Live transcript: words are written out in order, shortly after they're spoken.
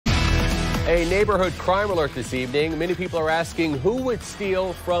A neighborhood crime alert this evening. Many people are asking who would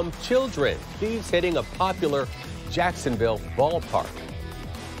steal from children. Thieves hitting a popular Jacksonville ballpark.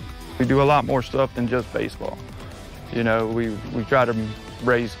 We do a lot more stuff than just baseball. You know, we try to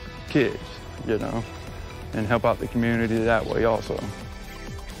raise kids, you know, and help out the community that way also.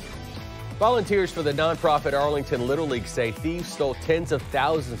 Volunteers for the nonprofit Arlington Little League say thieves stole tens of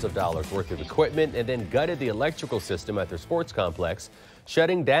thousands of dollars worth of equipment and then gutted the electrical system at their sports complex,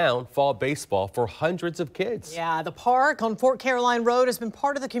 shutting down fall baseball for hundreds of kids. Yeah, the park on Fort Caroline Road has been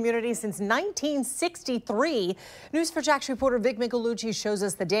part of the community since 1963. News4Jax reporter Vic Micolucci shows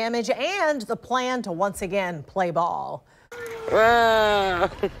us the damage and the plan to once again play ball.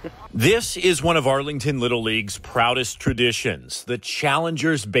 This is one of Arlington Little League's proudest traditions, the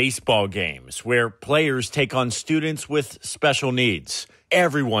Challengers baseball games, where players take on students with special needs.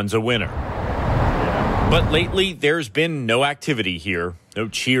 Everyone's a winner. But lately, there's been no activity here, no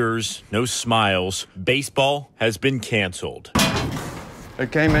cheers, no smiles. Baseball has been canceled. They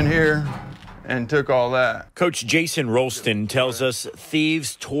came in here and took all that. Coach Jason Rolston tells us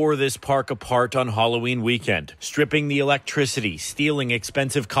thieves tore this park apart on Halloween weekend, stripping the electricity, stealing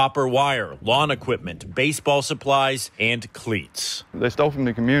expensive copper wire, lawn equipment, baseball supplies, and cleats. They stole from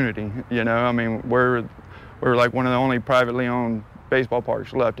the community, you know. I mean, we're like one of the only privately owned baseball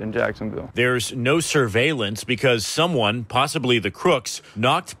parks left in Jacksonville. There's no surveillance because someone, possibly the crooks,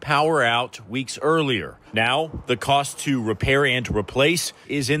 knocked power out weeks earlier. Now, the cost to repair and replace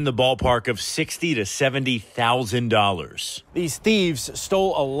is in the ballpark of $60,000 to $70,000. These thieves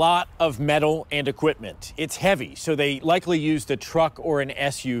stole a lot of metal and equipment. It's heavy, so they likely used a truck or an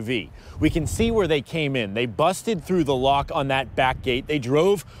SUV. We can see where they came in. They busted through the lock on that back gate. They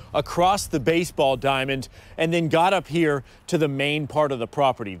drove across the baseball diamond and then got up here to the main part of the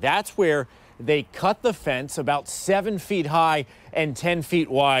property. That's where they cut the fence about 7 feet high and 10 feet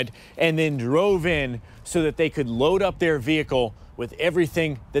wide and then drove in so that they could load up their vehicle with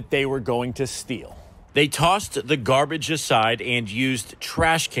everything that they were going to steal. They tossed the garbage aside and used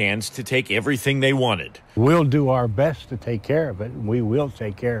trash cans to take everything they wanted. We'll do our best to take care of it. We will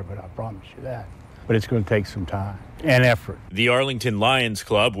take care of it, I promise you that. But it's going to take some time and effort. The Arlington Lions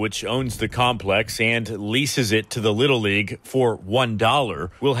Club, which owns the complex and leases it to the Little League for $1,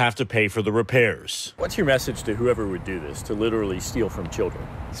 will have to pay for the repairs. What's your message to whoever would do this, to literally steal from children?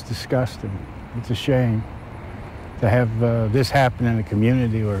 It's disgusting. It's a shame to have this happen in a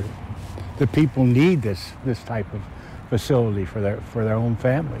community where the people need this type of facility for their own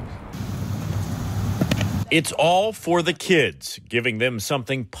families. It's all for the kids, giving them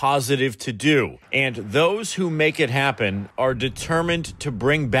something positive to do. And those who make it happen are determined to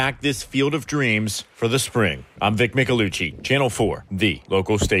bring back this field of dreams for the spring. I'm Vic Micolucci, Channel 4, the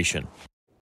local station.